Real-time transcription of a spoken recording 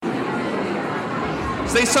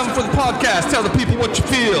Say something for the podcast. Tell the people what you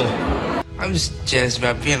feel. I'm just jazzed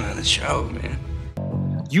about being on the show,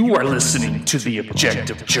 man. You are listening to The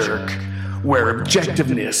Objective Jerk, where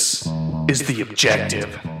objectiveness is the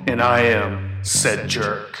objective, and I am said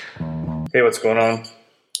jerk. Hey, what's going on?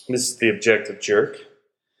 This is The Objective Jerk,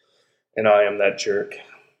 and I am that jerk.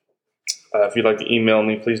 If you'd like to email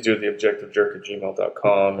me, please do it at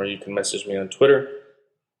theobjectivejerk@gmail.com, or you can message me on Twitter,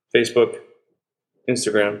 Facebook,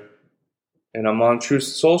 Instagram, and I'm on Truth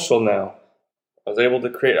Social now. I've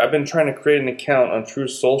been trying to create an account on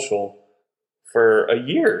Truth Social for a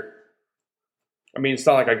year. I mean, it's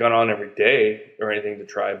not like I got on every day or anything to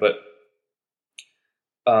try, but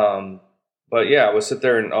yeah, I would sit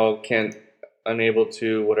there and unable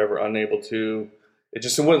to.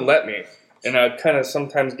 It wouldn't let me. And I'd kind of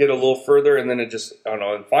sometimes get a little further, and then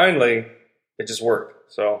and finally, it just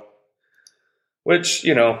worked. So, which,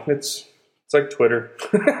 it's like Twitter,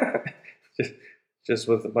 just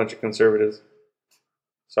with a bunch of conservatives.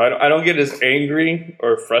 So I don't get as angry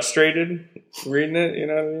or frustrated reading it, you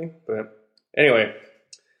know what I mean? But anyway,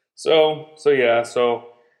 so I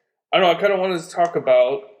don't know, I kind of wanted to talk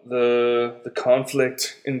about the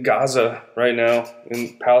conflict in Gaza right now,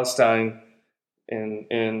 in Palestine,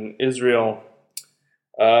 in Israel.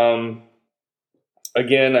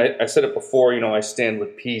 Again, I said it before, I stand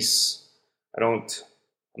with peace. I'm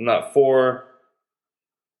not for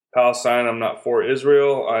Palestine, I'm not for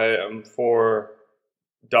Israel, I am for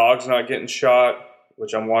dogs not getting shot,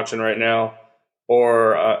 which I'm watching right now,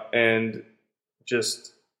 and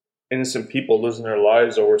just innocent people losing their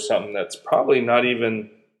lives over something that's probably not even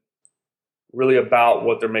really about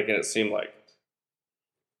what they're making it seem like.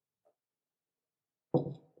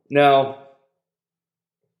 Now,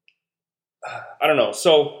 I don't know.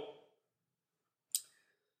 So,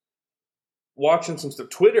 watching some stuff,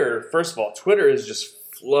 first of all, Twitter is just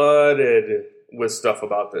flooded with stuff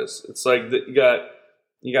about this. It's like you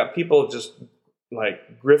got people just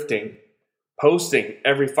like grifting, posting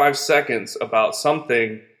every 5 seconds about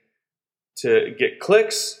something to get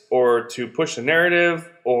clicks or to push a narrative,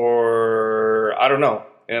 or I don't know.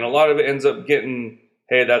 And a lot of it ends up getting,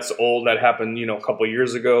 hey, that's old, that happened, a couple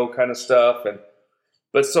years ago kind of stuff.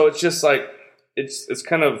 But so it's just like, it's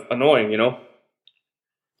kind of annoying,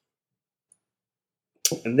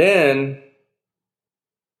 And then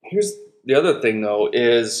here's the other thing though,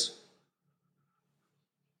 is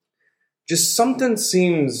just something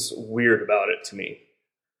seems weird about it to me.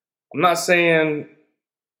 I'm not saying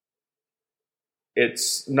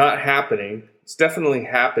it's not happening. It's definitely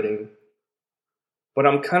happening. But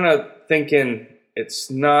I'm kind of thinking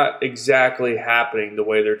it's not exactly happening the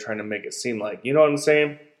way they're trying to make it seem like. You know what I'm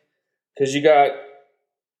saying? Because you got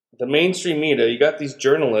the mainstream media, you got these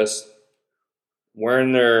journalists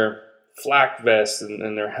wearing their flak vests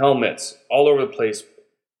and their helmets all over the place,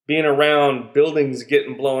 being around buildings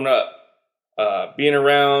getting blown up, being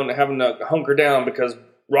around having to hunker down because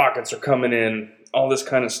rockets are coming in, all this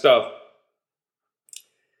kind of stuff.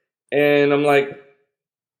 And I'm like,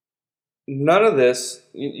 none of this,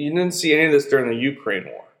 you didn't see any of this during the Ukraine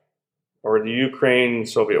war or the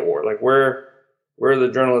Ukraine-Soviet war. Like, where are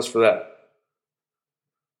the journalists for that?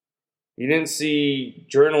 You didn't see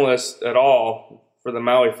journalists at all for the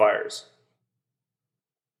Maui fires.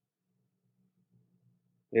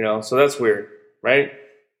 So that's weird, right?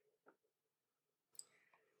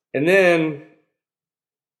 And then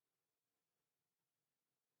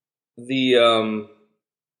you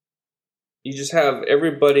just have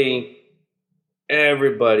everybody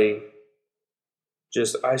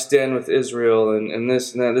just, I stand with Israel and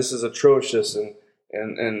this and that, this is atrocious and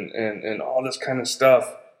all this kind of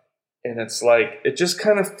stuff. And it's like, it just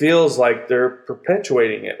kind of feels like they're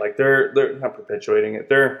perpetuating it. Like they're not perpetuating it.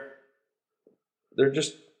 They're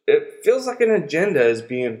just, it feels like an agenda is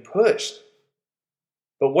being pushed.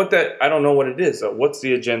 But I don't know what it is though. What's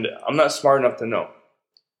the agenda? I'm not smart enough to know.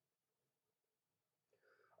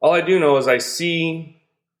 All I do know is I see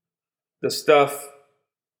the stuff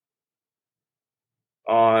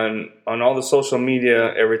on all the social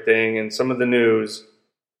media, everything, and some of the news,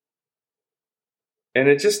 and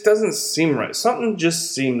it just doesn't seem right. Something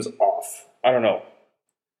just seems off. I don't know.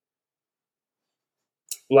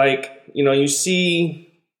 Like, you see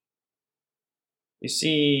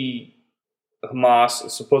Hamas,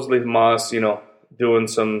 supposedly Hamas, doing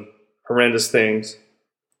some horrendous things.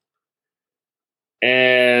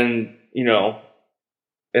 And,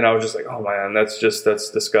 and I was just like, oh man, that's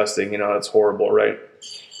disgusting. That's horrible, right?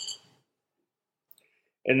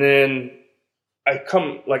 And then I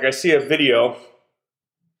see a video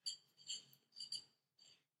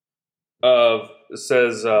of, it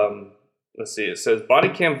says body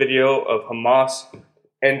cam video of Hamas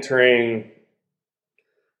entering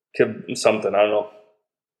something, I don't know.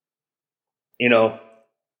 You know,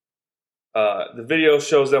 the video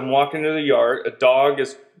shows them walking into the yard. A dog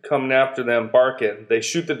is coming after them, barking. They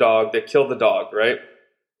shoot the dog. They kill the dog, right?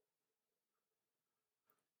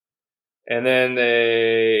 And then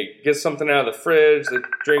they get something out of the fridge. They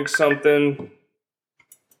drink something.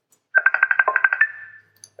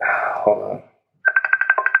 Hold on.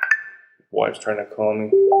 Wife's trying to call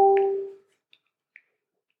me.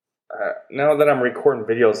 Now that I'm recording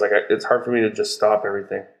videos, like it's hard for me to just stop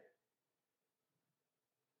everything.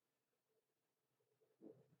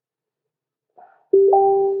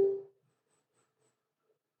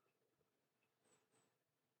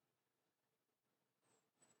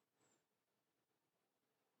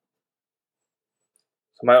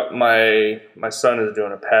 So my son is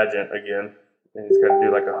doing a pageant again, and he's got to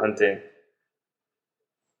do like a hunting.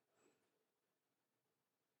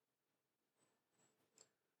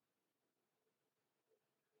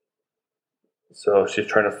 So she's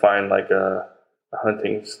trying to find like a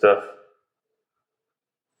hunting stuff.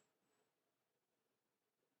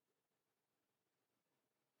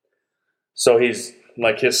 So he's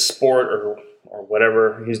like his sport or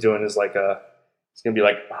whatever he's doing is like it's gonna be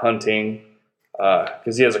like hunting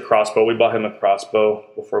because he has a crossbow. We bought him a crossbow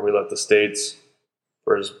before we left the States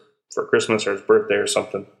for Christmas or his birthday or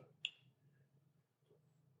something.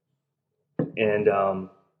 And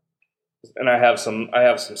I have some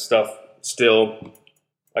stuff still.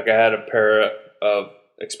 Like I had a pair of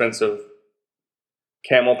expensive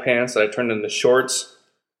camel pants that I turned into shorts.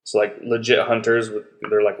 So like legit hunters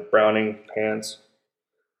they're like Browning pants.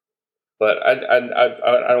 But I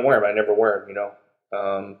don't wear them. I never wear them, you know.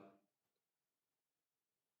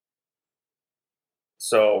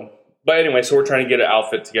 But anyway, so we're trying to get an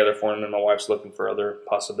outfit together for him, and my wife's looking for other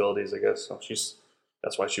possibilities, I guess. So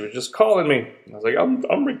that's why she was just calling me. I was like,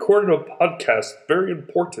 I'm recording a podcast, very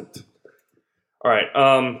important. All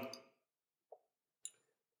right.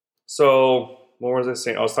 So what was I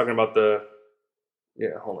saying? I was talking about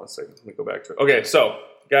hold on a second. Let me go back to it. Okay, so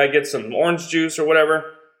guy gets some orange juice or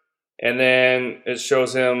whatever, and then it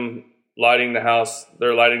shows him lighting the house.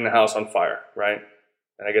 They're lighting the house on fire, right?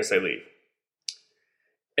 And I guess they leave.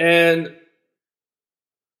 And,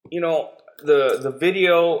 you know, the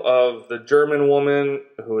video of the German woman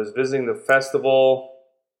who was visiting the festival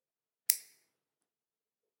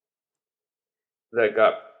that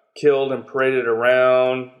got killed and paraded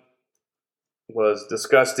around was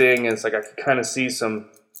disgusting. And it's like I could kind of see some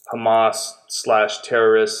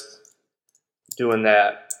Hamas/terrorists doing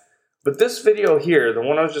that. But this video here, the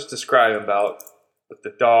one I was just describing about with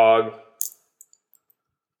the dog,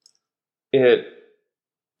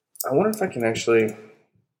 I wonder if I can actually...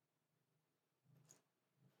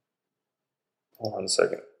 Hold on a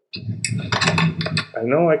second. I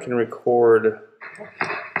know I can record...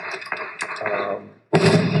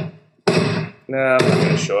 Nah, I'm not going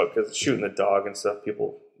to show it because it's shooting the dog and stuff.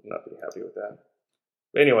 People will not be happy with that.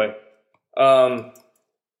 But anyway,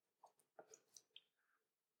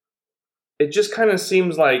 it just kind of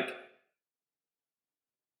seems like...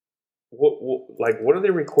 What are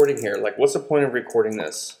they recording here? Like, what's the point of recording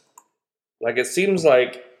this? Like, it seems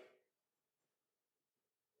like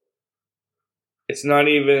it's not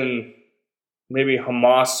even maybe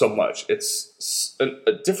Hamas so much. It's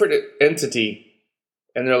a different entity.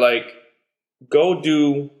 And they're like, go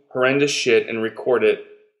do horrendous shit and record it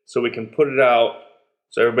so we can put it out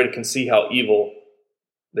so everybody can see how evil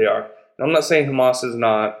they are. And I'm not saying Hamas is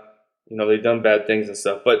not, you know, they've done bad things and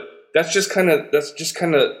stuff, but that's just kind of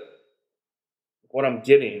what I'm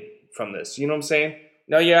getting from this. You know what I'm saying?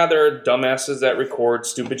 Now, yeah, there are dumbasses that record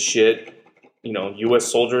stupid shit. You know,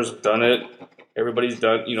 U.S. soldiers have done it. Everybody's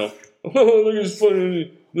done, you know, oh, look at this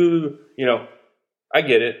funny. You know, I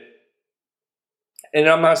get it. And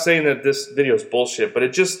I'm not saying that this video is bullshit, but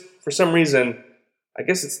it just, for some reason, I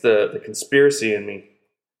guess it's the conspiracy in me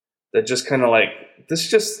that just kind of like, this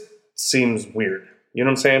just seems weird. You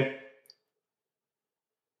know what I'm saying?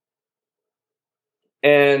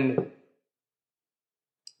 And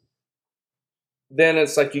then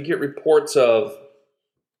it's like you get reports of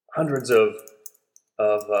hundreds of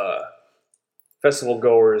festival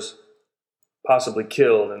goers possibly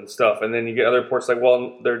killed and stuff, and then you get other reports like,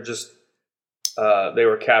 well, they're just they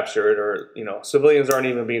were captured, or you know, civilians aren't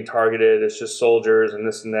even being targeted. It's just soldiers and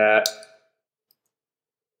this and that.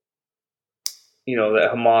 You know,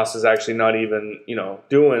 that Hamas is actually not even, you know,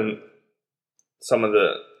 doing some of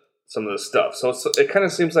the stuff. So it kind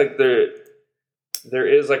of seems like there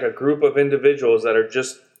is like a group of individuals that are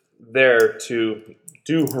just there to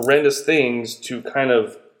do horrendous things to kind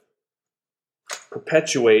of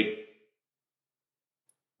perpetuate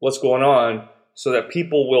what's going on so that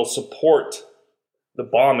people will support the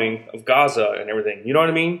bombing of Gaza and everything. You know what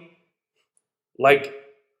I mean? Like,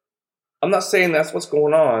 I'm not saying that's what's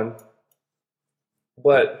going on,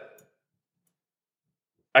 but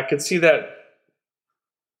I could see that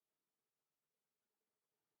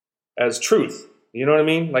as truth. You know what I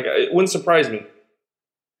mean? Like, it wouldn't surprise me.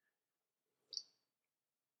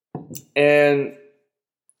 And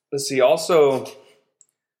let's see, also,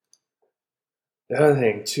 the other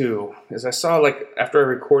thing too is I saw, like, after I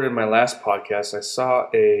recorded my last podcast, I saw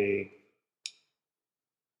a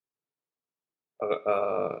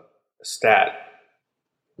stat.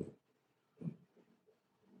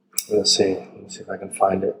 Let's see if I can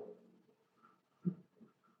find it.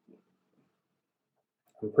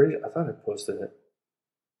 I thought I posted it.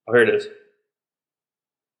 Oh, here it is.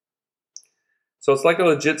 So it's like a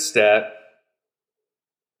legit stat.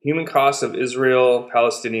 Human cost of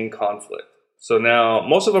Israel-Palestinian conflict. So now,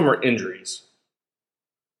 most of them are injuries.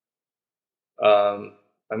 I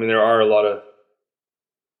mean, there are a lot of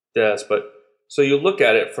deaths, but so you look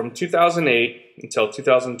at it from 2008 until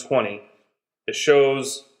 2020, it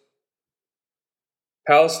shows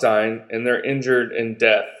Palestine and their injured and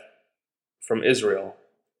death from Israel.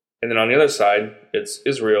 And then on the other side, it's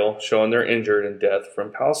Israel showing their injured and death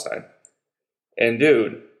from Palestine. And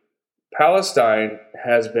dude, Palestine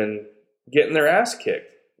has been getting their ass kicked.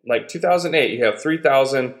 Like 2008, you have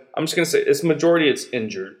 3,000. I'm just going to say it's majority it's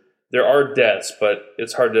injured. There are deaths, but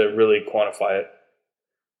it's hard to really quantify it.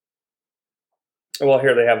 Well,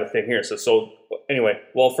 here they have a thing here. So anyway,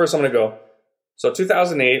 well, first I'm going to go. So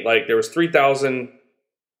 2008, like there was 3,000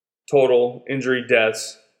 total injury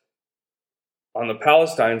deaths on the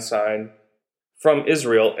Palestine side from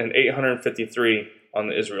Israel and 853 on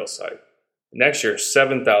the Israel side. Next year,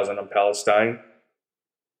 7,000 on Palestine,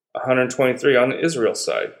 123 on the Israel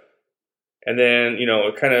side. And then, you know,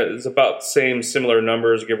 it kind of is about similar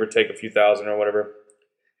numbers, give or take a few thousand or whatever.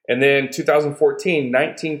 And then 2014,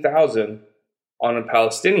 19,000 on the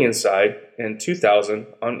Palestinian side and 2,000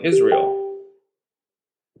 on Israel.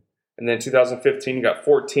 And then 2015, you got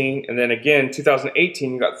 14. And then again,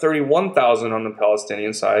 2018, you got 31,000 on the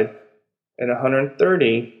Palestinian side and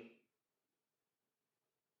 130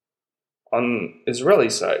 on Israeli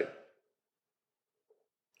side.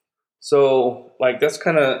 So, like, that's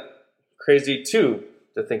kind of crazy, too,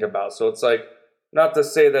 to think about. So it's like, not to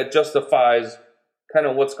say that justifies kind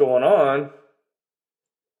of what's going on.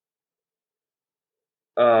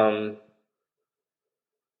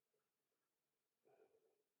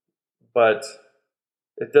 But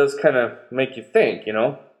it does kind of make you think, you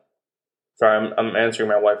know? Sorry, I'm answering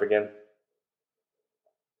my wife again.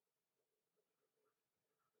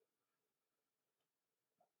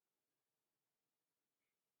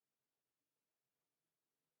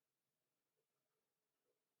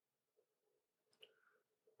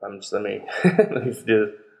 Let me send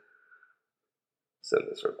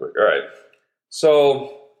this real quick. All right.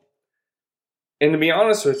 So, and to be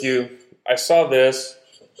honest with you, I saw this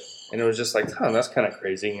and it was just like, that's kind of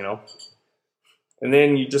crazy, you know? And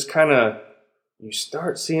then you just you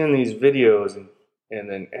start seeing these videos and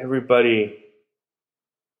then everybody,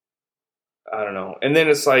 I don't know. And then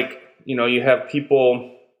it's like, you know, you have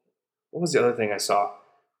people, what was the other thing I saw?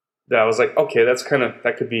 That I was like, okay,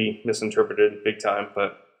 that could be misinterpreted big time,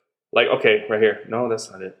 but like, okay, right here. No, that's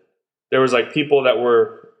not it. There was like people that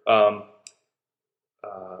were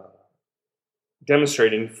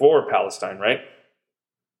demonstrating for Palestine, right?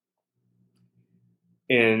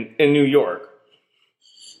 In New York.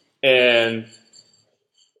 And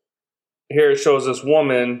here it shows this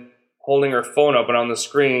woman holding her phone up, and on the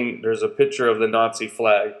screen, there's a picture of the Nazi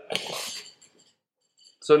flag.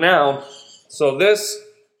 So this,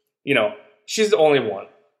 you know, she's the only one.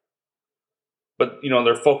 But, you know,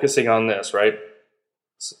 they're focusing on this, right?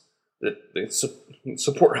 They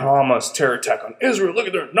support Hamas terror attack on Israel. Look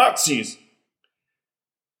at their Nazis.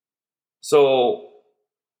 So,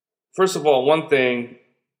 first of all, one thing,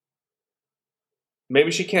 maybe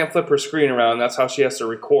she can't flip her screen around. That's how she has to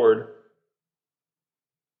record.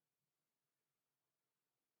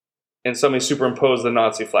 And somebody superimposed the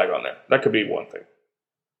Nazi flag on there. That could be one thing.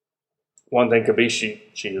 One thing could be she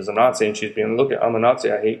is a Nazi and she's being, look, I'm a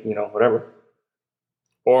Nazi, I hate, you know, whatever.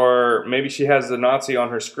 Or maybe she has the Nazi on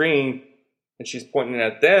her screen and she's pointing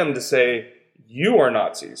at them to say, you are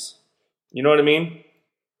Nazis. You know what I mean?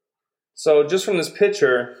 So just from this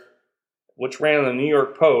picture, which ran on the New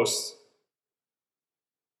York Post,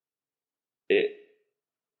 it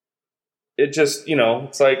just, you know,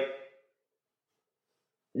 it's like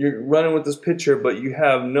you're running with this picture, but you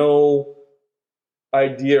have no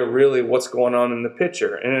idea really what's going on in the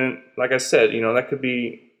picture. And like I said, you know, that could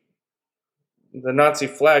be the Nazi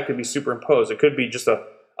flag could be superimposed. It could be just a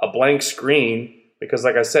blank screen because,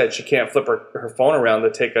 like I said, she can't flip her phone around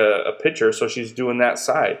to take a picture, so she's doing that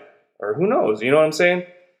side. Or who knows, you know what I'm saying?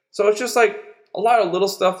 So it's just like a lot of little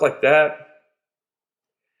stuff like that.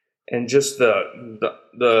 And just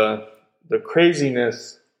the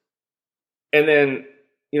craziness. And then,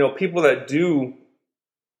 you know, people that do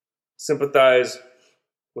sympathize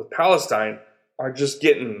with Palestine are just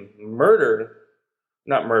getting murdered.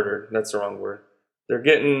 Not murdered, that's the wrong word. They're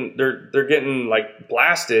getting like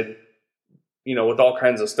blasted, you know, with all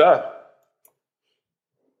kinds of stuff.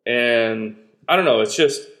 And I don't know, it's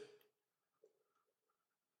just,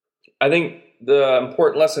 I think the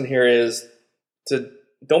important lesson here is to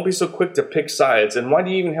don't be so quick to pick sides. And why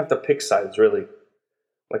do you even have to pick sides, really?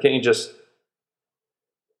 Why can't you just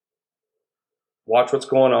watch what's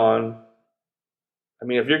going on? I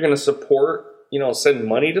mean, if you're going to support, you know, send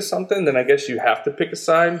money to something, then I guess you have to pick a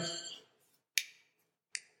side.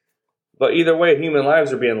 But either way, human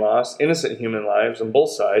lives are being lost, innocent human lives on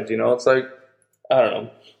both sides, you know. It's like, I don't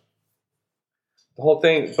know. The whole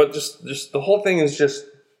thing, but just the whole thing is just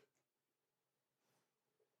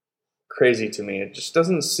crazy to me. It just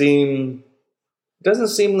doesn't seem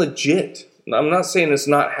legit. I'm not saying it's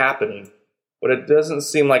not happening, but it doesn't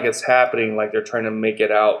seem like it's happening like they're trying to make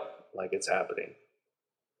it out like it's happening.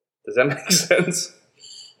 Does that make sense?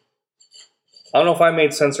 I don't know if I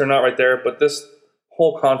made sense or not right there, but this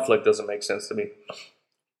whole conflict doesn't make sense to me.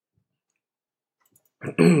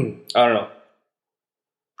 I don't know.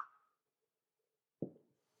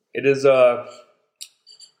 It is I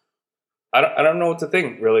don't know what to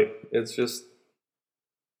think, really. It's just,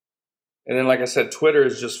 and then like I said, Twitter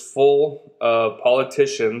is just full of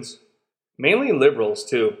politicians, mainly liberals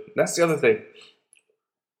too. That's the other thing.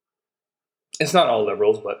 It's not all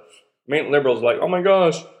liberals, but mainly liberals like, oh my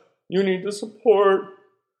gosh, you need to support.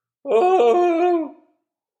 Oh,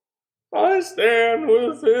 I stand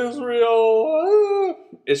with Israel. Oh.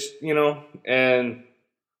 It's, you know, and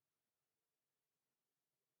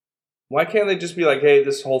why can't they just be like, hey,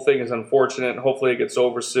 this whole thing is unfortunate. Hopefully it gets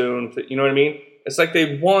over soon. You know what I mean? It's like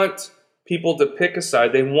they want people to pick a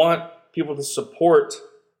side. They want people to support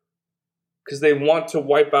because they want to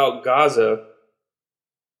wipe out Gaza.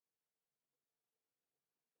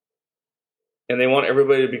 And they want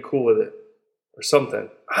everybody to be cool with it or something.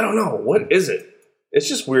 I don't know. What is it? It's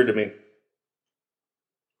just weird to me.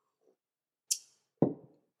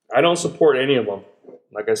 I don't support any of them.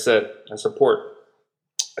 Like I said, I support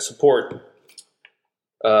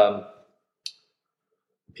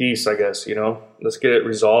peace, I guess, you know. Let's get it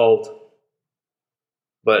resolved.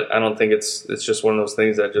 But I don't think it's just one of those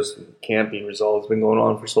things that just can't be resolved. It's been going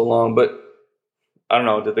on for so long. But I don't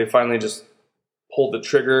know. Did they finally just pull the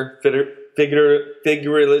trigger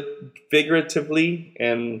figuratively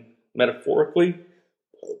and metaphorically?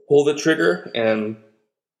 Pull the trigger, and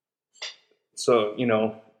so, you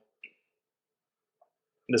know,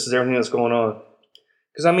 this is everything that's going on.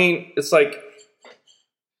 Because, I mean, it's like,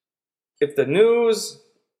 if the news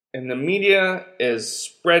and the media is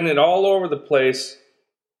spreading it all over the place,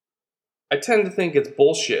 I tend to think it's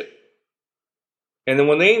bullshit. And then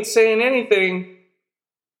when they ain't saying anything,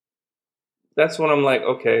 that's when I'm like,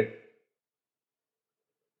 okay,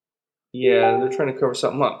 yeah, they're trying to cover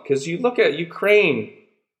something up. Because you look at Ukraine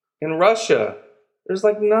and Russia, there's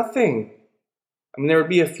like nothing. I mean, there would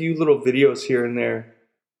be a few little videos here and there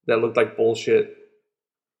that looked like bullshit.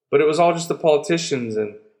 But it was all just the politicians,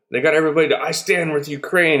 and they got everybody to, I stand with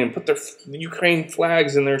Ukraine, and put their Ukraine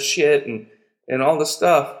flags in their shit and all this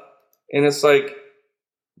stuff. And it's like,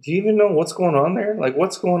 do you even know what's going on there? Like,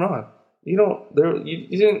 what's going on?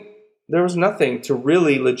 There was nothing to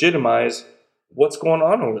really legitimize what's going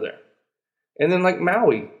on over there. And then like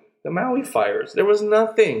Maui, the Maui fires, there was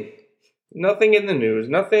nothing in the news,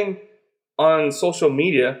 nothing on social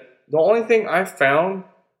media. The only thing I found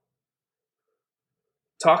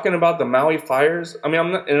talking about the Maui fires, I mean,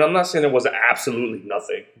 I'm not saying there was absolutely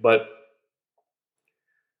nothing, but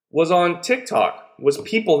was on TikTok, was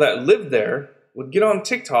people that lived there would get on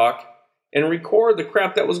TikTok and record the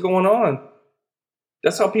crap that was going on.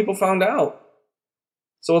 That's how people found out.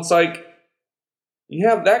 So it's like, you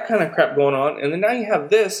have that kind of crap going on, and then now you have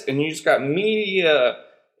this, and you just got media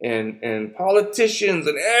and politicians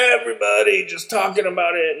and everybody just talking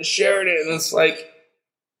about it and sharing it, and it's like,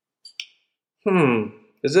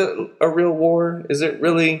 is it a real war? Is it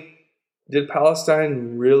really, did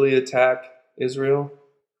Palestine really attack Israel?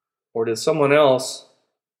 Or did someone else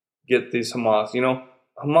get these Hamas? You know,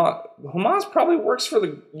 Hamas probably works for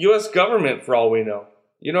the U.S. government for all we know.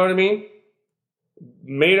 You know what I mean?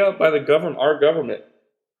 Made up by the government, our government.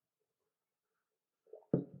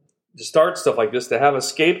 to start stuff like this, to have a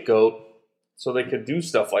scapegoat so they could do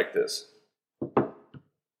stuff like this.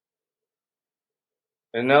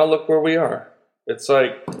 And now look where we are. It's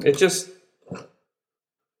like, it just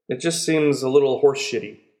seems a little horse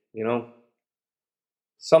shitty, you know?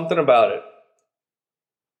 Something about it.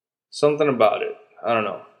 I don't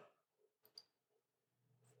know.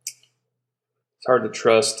 It's hard to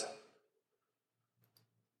trust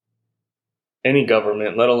any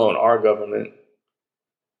government, let alone our government,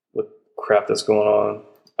 with crap that's going on.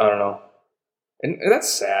 I don't know. And that's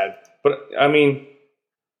sad. But, I mean,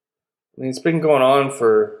 it's been going on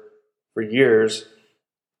for years.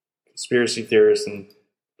 Conspiracy theorists and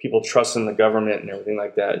people trusting the government and everything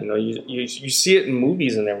like that. You know, you see it in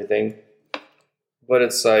movies and everything. But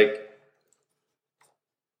it's like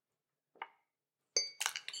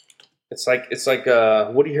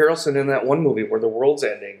Woody Harrelson in that one movie where the world's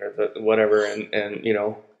ending or the whatever, and you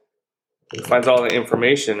know, he finds all the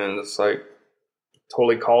information and it's like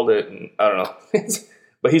totally called it, and I don't know.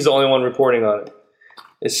 But he's the only one reporting on it.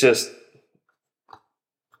 It's just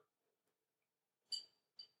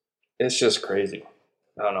crazy.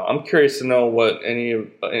 I don't know. I'm curious to know what any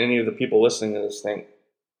of the people listening to this think.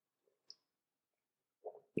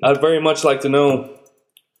 I'd very much like to know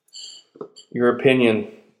your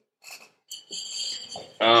opinion.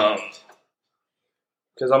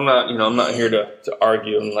 Because I'm not here to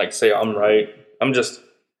argue and like say I'm right.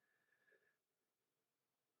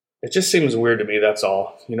 It just seems weird to me. That's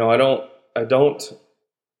all. You know, I don't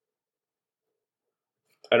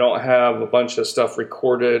have a bunch of stuff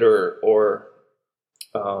recorded or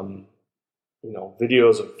you know,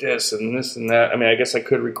 videos of this and this and that. I mean, I guess I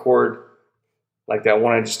could record like that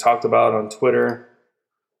one I just talked about on Twitter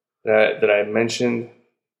that I mentioned.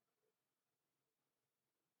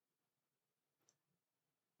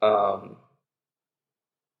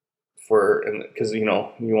 Because you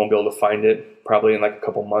know, you won't be able to find it probably in like a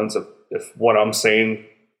couple months if what I'm saying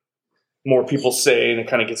more people say and it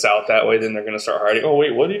kind of gets out that way, then they're going to start hiding. Oh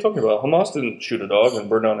wait, what are you talking about? Hamas didn't shoot a dog and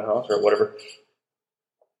burn down a house or whatever.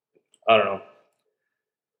 I don't know.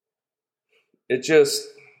 It just,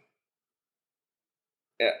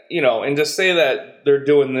 you know, and to say that they're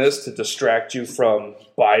doing this to distract you from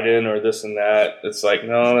Biden or this and that, it's like,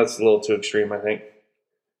 no, that's a little too extreme, I think.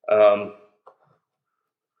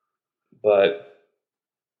 But,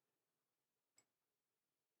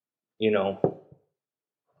 you know,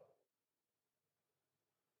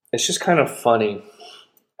 it's just kind of funny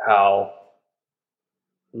how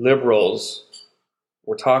liberals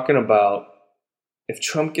were talking about if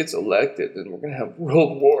Trump gets elected, then we're going to have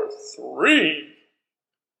World War III.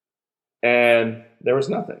 And there was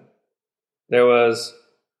nothing. There was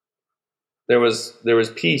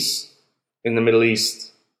peace in the Middle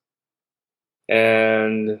East.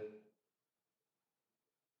 And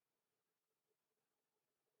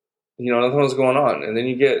you know, nothing was going on. And then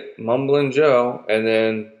you get Mumbling Joe, and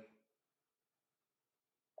then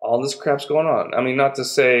all this crap's going on. I mean, not to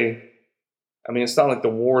say, I mean, it's not like the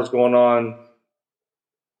war is going on,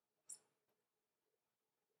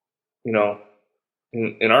 you know,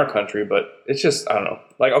 in our country, but it's just, I don't know.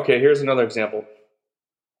 Like, okay, here's another example.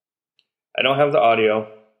 I don't have the audio.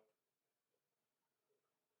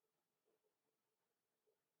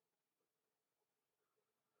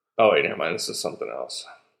 Oh, wait, never mind. This is something else.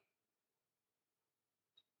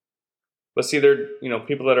 But see, they're, you know,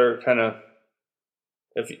 people that are kind of,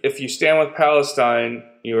 if you stand with Palestine,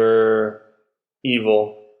 you're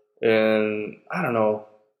evil. And I don't know.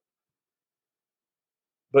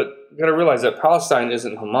 But you got to realize that Palestine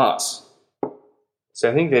isn't Hamas. So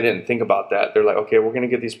I think they didn't think about that. They're like, okay, we're going to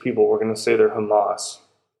get these people. We're going to say they're Hamas.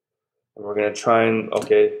 And we're going to try and,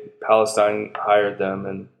 okay, Palestine hired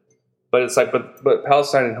them. But it's like, but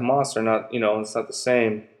Palestine and Hamas are not, you know, it's not the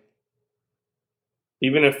same.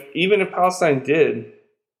 Even if Palestine did,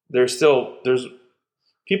 there's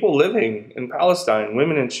people living in Palestine,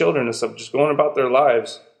 women and children and stuff, just going about their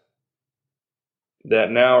lives that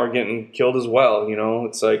now are getting killed as well. You know,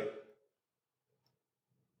 it's like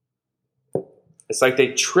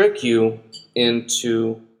they trick you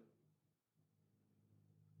into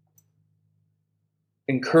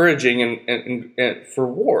encouraging and for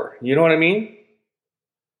war. You know what I mean?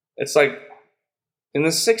 It's like in the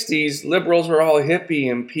 60s, liberals were all hippie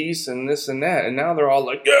and peace and this and that. And now they're all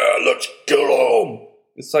like, yeah, let's kill them.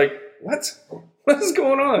 It's like, what? What is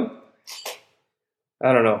going on?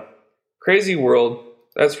 I don't know. Crazy world,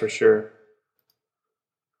 that's for sure.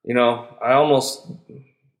 You know, I almost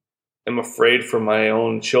am afraid for my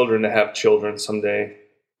own children to have children someday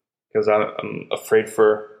because I'm afraid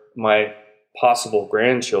for my possible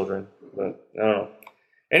grandchildren. But I don't know.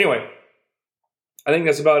 Anyway, I think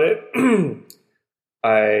that's about it.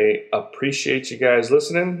 I appreciate you guys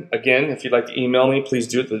listening. Again, if you'd like to email me, please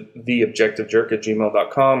do it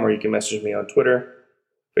theobjectivejerk@gmail.com, or you can message me on Twitter,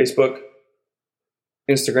 Facebook,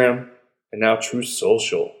 Instagram, and now True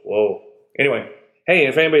Social. Whoa. Anyway, hey,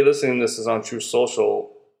 if anybody listening to this is on True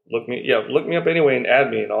Social, look me up anyway and add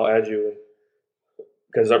me, and I'll add you.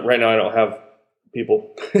 Because right now I don't have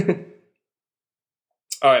people.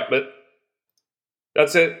 All right, but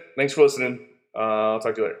that's it. Thanks for listening. I'll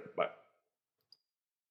talk to you later. Bye.